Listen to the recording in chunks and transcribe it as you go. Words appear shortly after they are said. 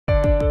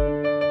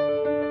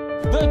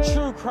The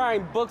true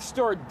crime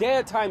bookstore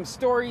Deadtime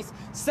Stories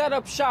set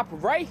up shop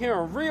right here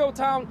in REO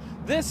Town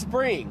this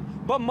spring.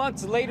 But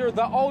months later,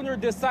 the owner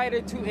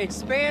decided to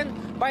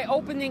expand by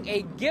opening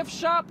a gift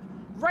shop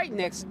right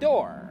next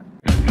door.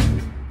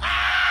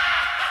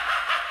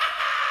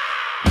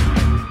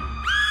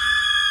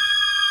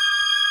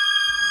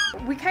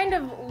 We kind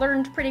of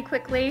learned pretty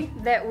quickly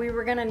that we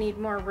were going to need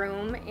more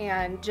room,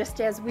 and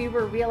just as we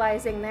were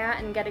realizing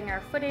that and getting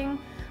our footing,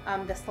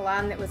 the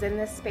salon that was in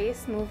this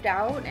space moved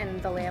out and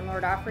the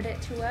landlord offered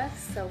it to us,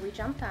 so we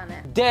jumped on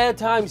it.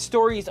 Deadtime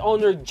Stories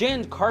owner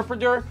Jen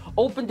Carpenter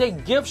opened a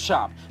gift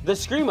shop, the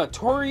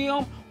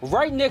Screamatorium,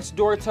 right next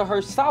door to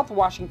her South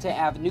Washington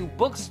Avenue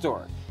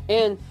bookstore.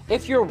 And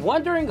if you're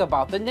wondering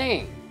about the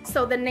name.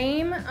 So the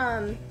name,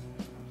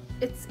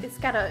 it's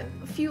got a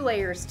few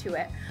layers to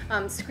it.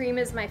 Scream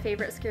is my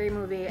favorite scary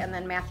movie, and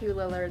then Matthew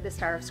Lillard, the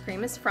star of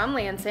Scream, is from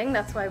Lansing.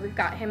 That's why we've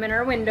got him in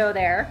our window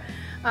there.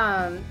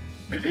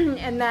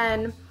 And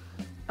then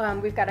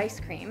we've got ice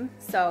cream,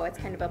 so it's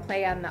kind of a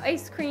play on the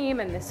ice cream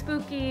and the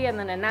spooky, and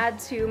then a nod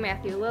to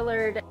Matthew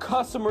Lillard.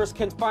 Customers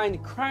can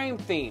find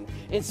crime-themed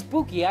and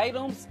spooky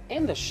items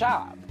in the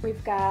shop.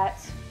 We've got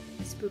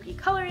spooky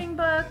coloring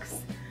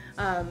books,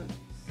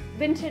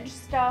 vintage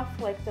stuff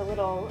like the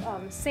little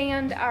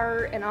sand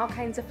art and all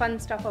kinds of fun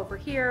stuff over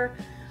here.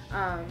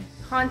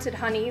 Haunted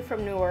honey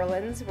from New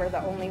Orleans. We're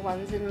the only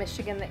ones in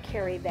Michigan that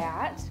carry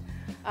that.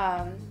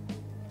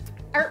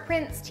 Art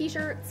prints,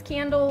 t-shirts,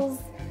 candles,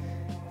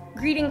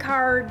 greeting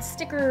cards,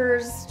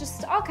 stickers,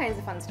 just all kinds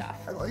of fun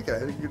stuff. I like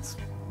it. I think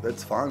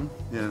it's fun,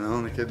 you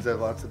know. The kids have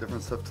lots of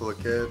different stuff to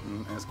look at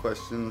and ask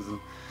questions, and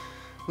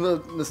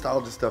the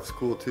nostalgia stuff's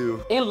cool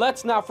too. And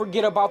let's not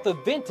forget about the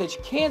vintage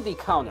candy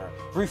counter,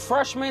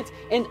 refreshments,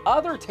 and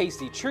other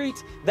tasty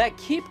treats that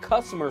keep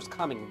customers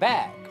coming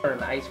back.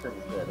 And the ice cream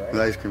is good, right?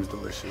 The ice cream's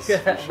delicious. Sure.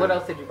 Sure. What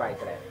else did you buy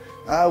today?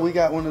 We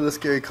got one of the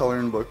scary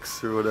coloring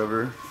books or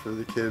whatever for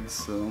the kids,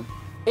 so.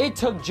 It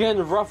took Jen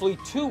roughly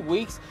 2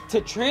 weeks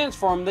to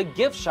transform the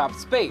gift shop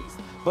space,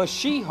 but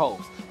she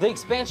hopes the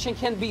expansion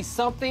can be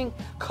something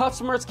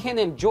customers can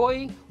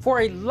enjoy for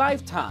a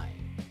lifetime.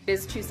 It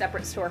is 2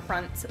 separate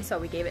storefronts, so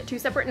we gave it 2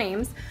 separate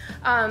names.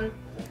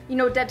 You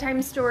know,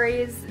 Deadtime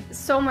Stories,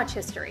 so much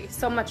history,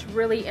 so much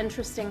really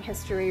interesting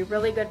history,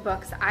 really good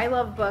books. I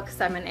love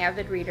books, I'm an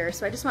avid reader,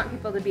 so I just want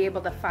people to be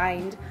able to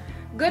find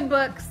good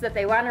books that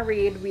they want to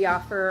read. We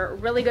offer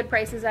really good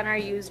prices on our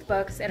used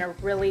books and a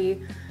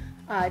really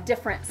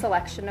different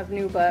selection of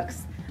new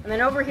books. And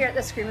then over here at the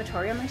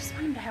Screamatorium, I just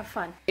want them to have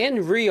fun.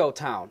 In REO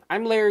Town,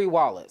 I'm Larry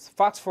Wallace,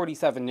 Fox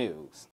 47 News.